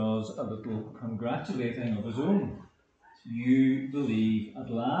 Jesus does a little congratulating of his own. "You believe at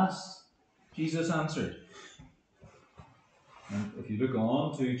last," Jesus answered. And if you look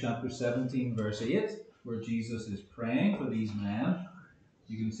on to chapter 17, verse 8, where Jesus is praying for these men,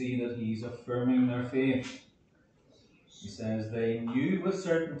 you can see that he's affirming their faith. He says, "They knew with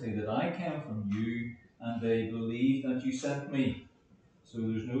certainty that I came from you, and they believed that you sent me." So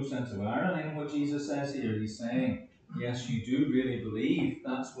there's no sense of irony in what Jesus says here. He's saying, yes, you do really believe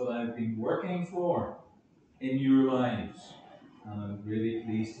that's what I've been working for in your lives. And I'm really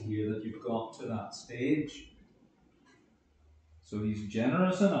pleased to hear that you've got to that stage. So he's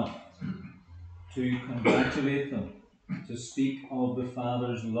generous enough to congratulate them, to speak of the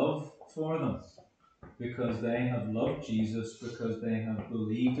Father's love for them, because they have loved Jesus, because they have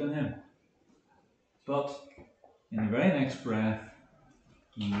believed in him. But in the very next breath,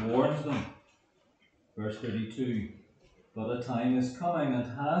 he warns them. Verse 32, "But a time is coming and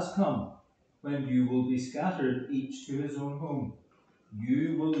has come when you will be scattered, each to his own home.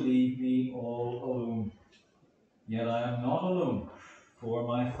 You will leave me all alone. Yet I am not alone, for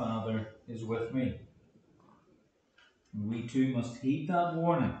my Father is with me." And we too must heed that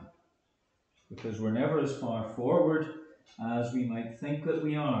warning, because we're never as far forward as we might think that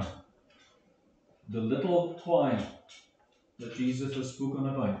we are. The little while that Jesus has spoken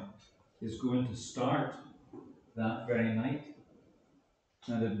about is going to start that very night,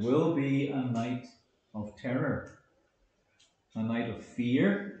 and it will be a night of terror, a night of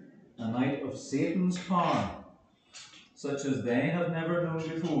fear, a night of Satan's power, such as they have never known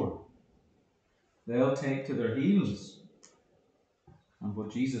before. They'll take to their heels. And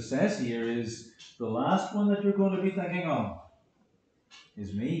what Jesus says here is, the last one that you're going to be thinking of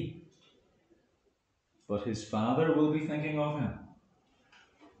is me. But his Father will be thinking of him.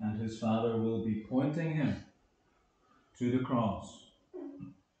 And his Father will be pointing him to the cross.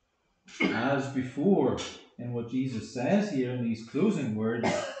 As before, in what Jesus says here in these closing words,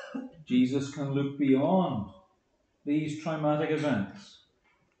 Jesus can look beyond these traumatic events.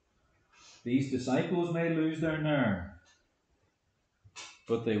 These disciples may lose their nerve,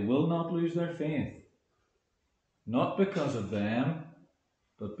 but they will not lose their faith. Not because of them,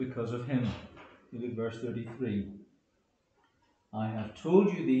 but because of him. Look at verse 33. I have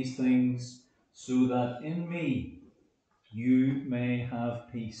told you these things so that in me you may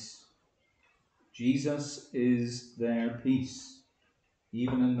have peace. Jesus is their peace,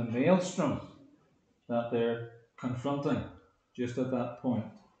 even in the maelstrom that they're confronting just at that point.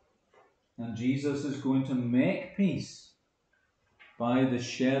 And Jesus is going to make peace by the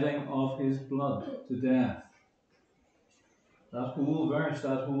shedding of his blood to death. That whole verse,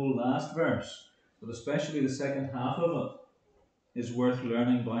 that whole last verse, but especially the second half of it, is worth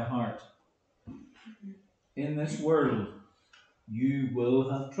learning by heart. In this world, you will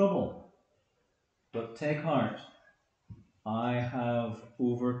have trouble, but take heart. I have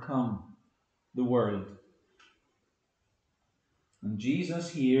overcome the world. And Jesus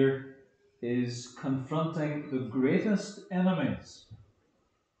here is confronting the greatest enemies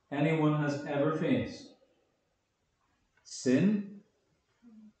anyone has ever faced. Sin,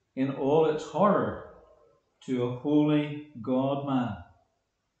 in all its horror to a holy God-man.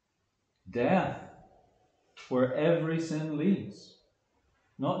 Death, where every sin leads.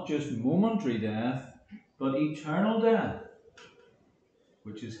 Not just momentary death, but eternal death,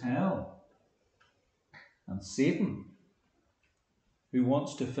 which is hell. And Satan, who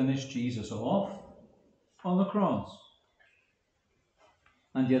wants to finish Jesus off on the cross.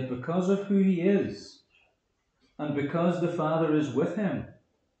 And yet because of who he is, and because the Father is with him,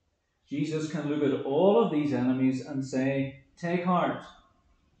 Jesus can look at all of these enemies and say, take heart,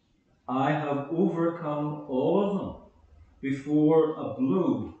 I have overcome all of them before a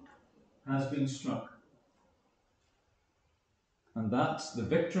blow has been struck. And that's the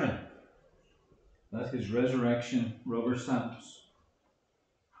victory that his resurrection rubber stamps.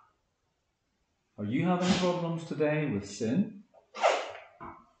 Are you having problems today with sin,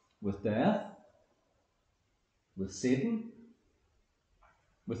 with death, with Satan,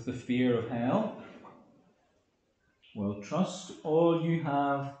 with the fear of hell? Well, trust all you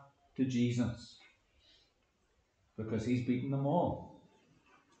have to Jesus, because he's beaten them all.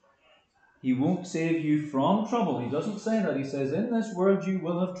 He won't save you from trouble. He doesn't say that. He says, in this world you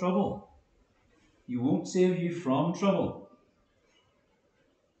will have trouble. He won't save you from trouble,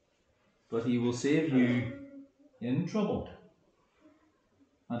 but he will save you in trouble.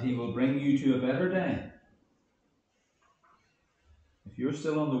 And he will bring you to a better day. If you're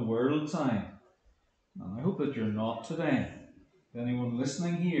still on the world side, and I hope that you're not today, anyone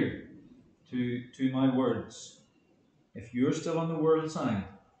listening here to my words, if you're still on the world side,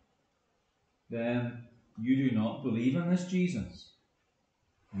 then you do not believe in this Jesus.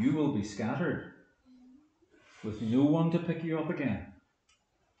 You will be scattered with no one to pick you up again.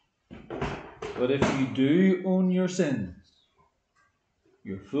 But if you do own your sins,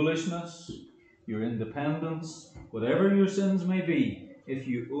 your foolishness, your independence, whatever your sins may be, if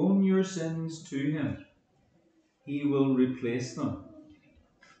you own your sins to him, he will replace them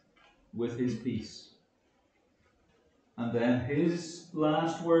with his peace. And then his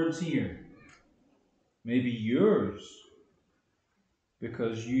last words here may be yours,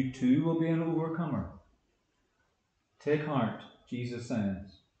 because you too will be an overcomer. Take heart, Jesus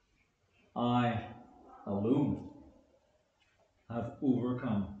says, I alone have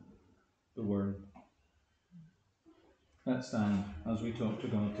overcome the world. Let's stand as we talk to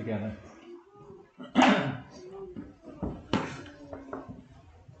God together.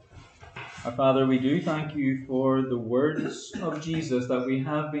 Our Father, we do thank you for the words of Jesus that we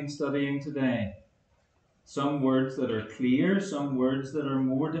have been studying today. Some words that are clear, some words that are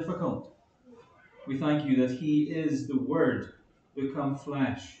more difficult. We thank you that he is the Word become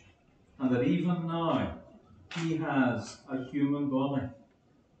flesh, and that even now he has a human body.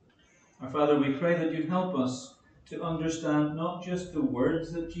 Our Father, we pray that you help us to understand not just the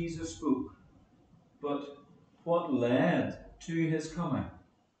words that Jesus spoke, but what led to his coming.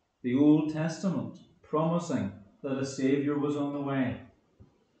 The Old Testament promising that a Saviour was on the way.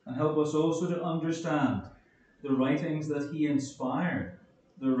 And help us also to understand the writings that he inspired,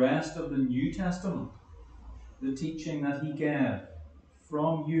 the rest of the New Testament, the teaching that he gave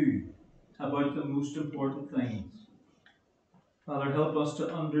from you about the most important things. Father, help us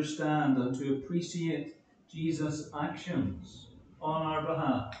to understand and to appreciate Jesus' actions on our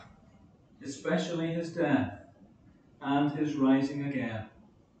behalf, especially his death and his rising again.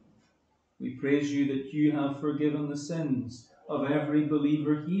 We praise you that you have forgiven the sins of every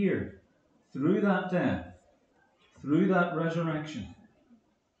believer here through that death, through that resurrection.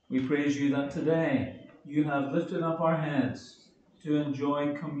 We praise you that today you have lifted up our heads to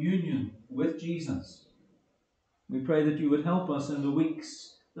enjoy communion with Jesus. We pray that you would help us in the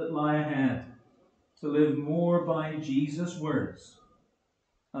weeks that lie ahead to live more by Jesus' words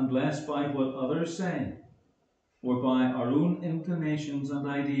and less by what others say or by our own inclinations and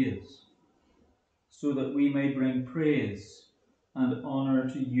ideas, so that we may bring praise and honour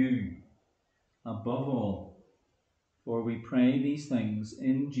to you above all. For we pray these things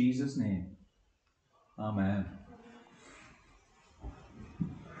in Jesus' name. Amen.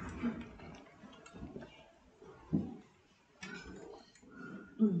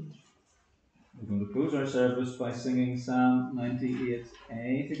 We're going to close our service by singing Psalm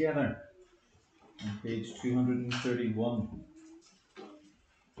 98a together on page 231.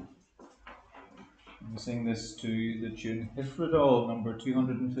 We sing this to the tune Hifredal, number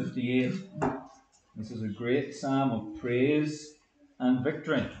 258. This is a great psalm of praise and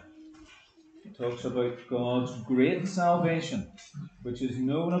victory. It talks about God's great salvation, which is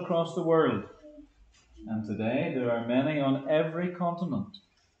known across the world. And today there are many on every continent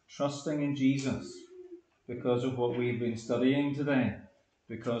trusting in Jesus because of what we've been studying today,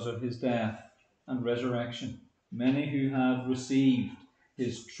 because of his death and resurrection. Many who have received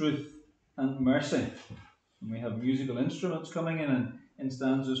his truth and mercy. And we have musical instruments coming in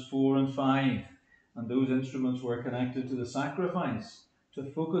stanzas 4 and 5. And those instruments were connected to the sacrifice,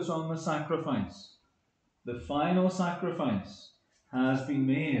 to focus on the sacrifice. The final sacrifice has been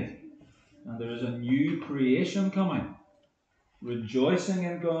made, and there is a new creation coming, rejoicing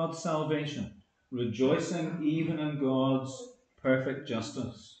in God's salvation, rejoicing even in God's perfect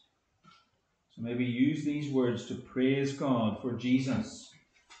justice. So may we use these words to praise God for Jesus,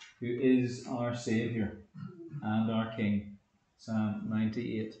 who is our Saviour and our King. Psalm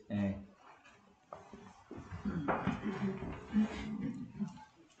 98a.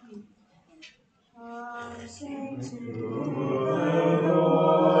 I sing to the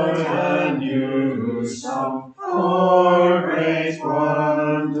Lord a new song, for great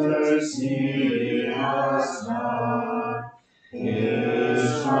wonders he has done.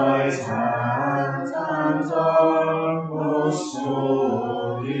 His right hand and arm most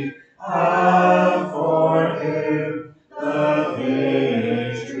holy have for him the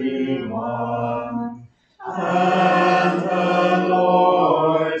victory won. And the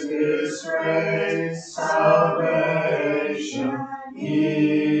Lord is great salvation,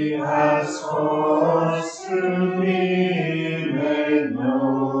 he has caused to be made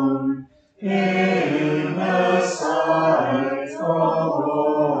known in the sight of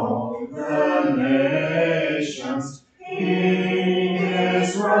all the nations. He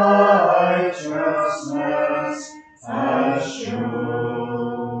his righteousness has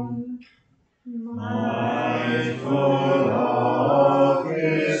shown. Mindful of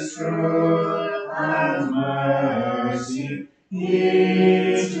his truth and mercy,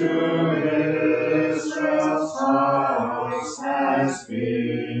 he to Israel's house has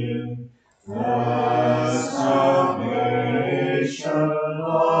been. The salvation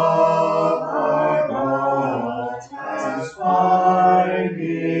of our God has by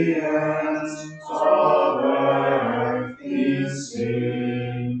the ends of earth been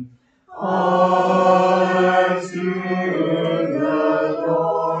seen. Honor to the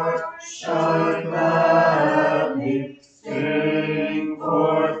Lord, shout gladly, sing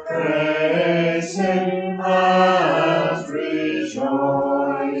forth praise him and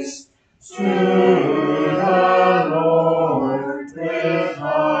rejoice. To the Lord with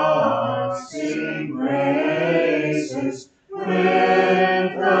hearts sing praises, with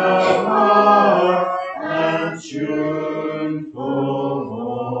the harp and tuneful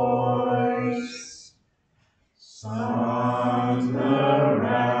voice. Sound the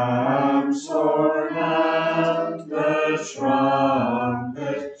ram's horn and the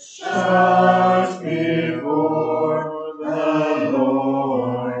trumpet, shout before the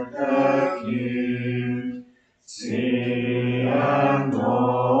Lord the King. Sea and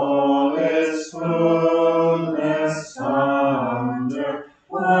all its fullness come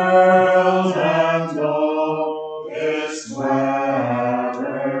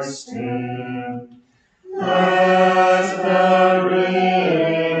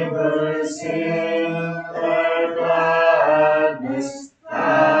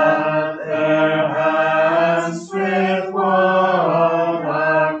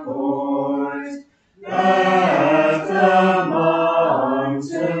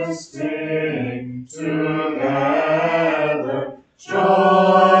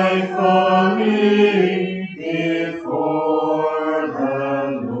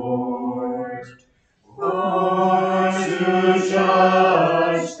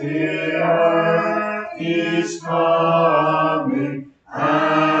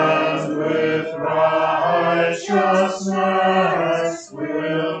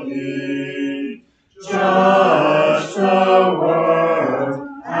thee. Judge the world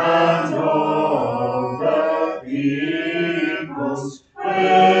and all the peoples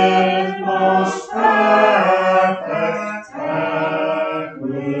with most perfect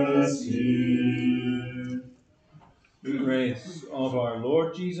equity. The grace of our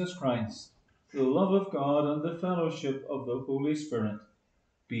Lord Jesus Christ, the love of God, and the fellowship of the Holy Spirit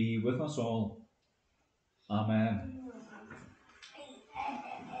be with us all. Amen.